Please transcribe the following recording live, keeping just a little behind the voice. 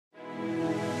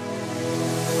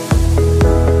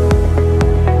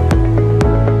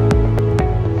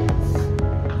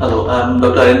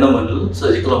Dr Arindam Mondal,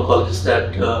 surgical oncologist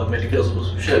at Medical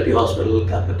Specialty Hospital,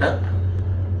 Calcutta,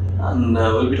 and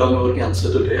we'll be talking about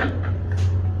cancer today.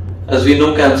 As we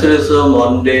know, cancer is a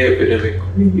modern day epidemic.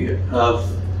 We have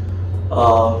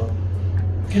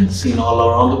cancer all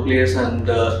around the place, and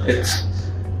it's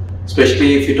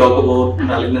especially if you talk about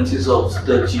malignancies of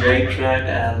the GI tract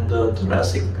and the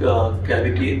thoracic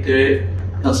cavity, they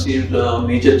constitute a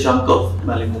major chunk of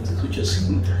malignancies which are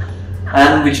seen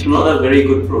and which do not have very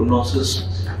good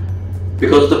prognosis,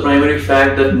 because the primary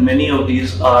fact that many of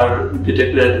these are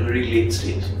detected at a very late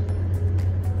stage.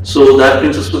 So that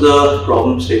brings us to the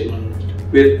problem statement.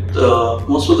 With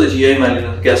most of the GI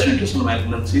malignancies, gastrointestinal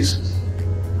malignancies,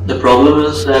 the problem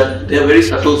is that they are very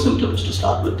subtle symptoms to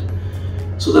start with.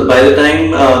 So that by the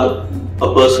time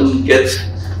a person gets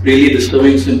really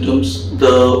disturbing symptoms,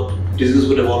 the disease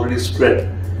would have already spread.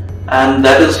 And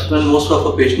that is when most of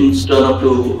our patients turn up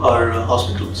to our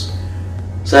hospitals.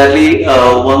 Sadly,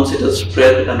 once it has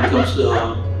spread and becomes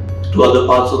to other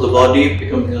parts of the body,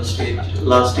 becoming a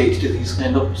last stage disease,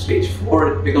 kind of stage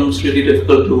 4, it becomes really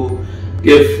difficult to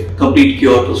give complete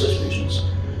cure to such patients.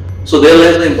 So there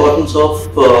lies the importance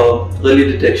of early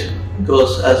detection,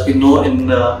 because as we know in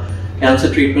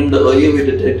cancer treatment, the earlier we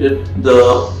detect it,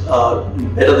 the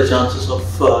better the chances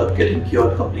of getting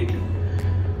cured completely.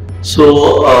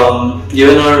 So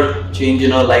given our change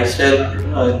in our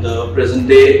lifestyle in the present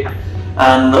day,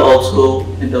 and also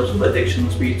in terms of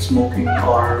addictions, be it smoking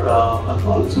or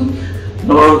alcoholism,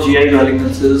 number of GI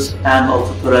malignancies and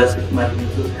also thoracic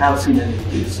malignancies have seen an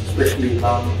increase, especially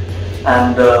lung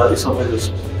and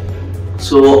esophagus.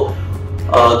 So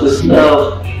this is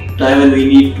a time when we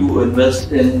need to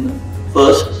invest in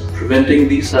first preventing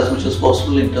these as much as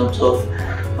possible in terms of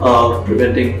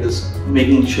preventing this,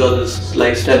 making sure this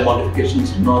lifestyle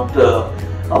modifications do not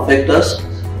affect us,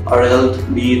 our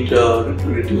health, be it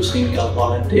reducing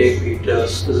alcohol intake, be it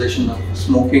cessation of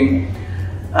smoking.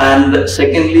 And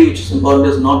secondly, which is important,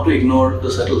 is not to ignore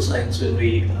the subtle signs when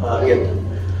we get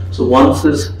them. So once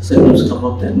these symptoms come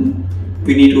up, then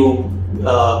we need to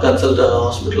consult a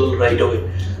hospital right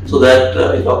away, so that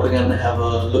a doctor can have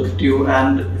a look at you,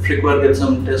 and if required, get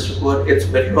some tests required. It's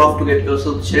better off to get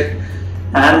yourself checked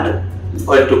and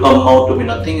for it to come out to be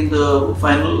nothing in the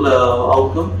final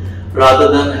outcome, rather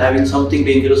than having something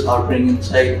dangerous harboring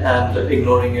inside and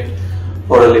ignoring it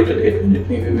for a later date when it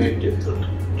may be very difficult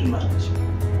to manage.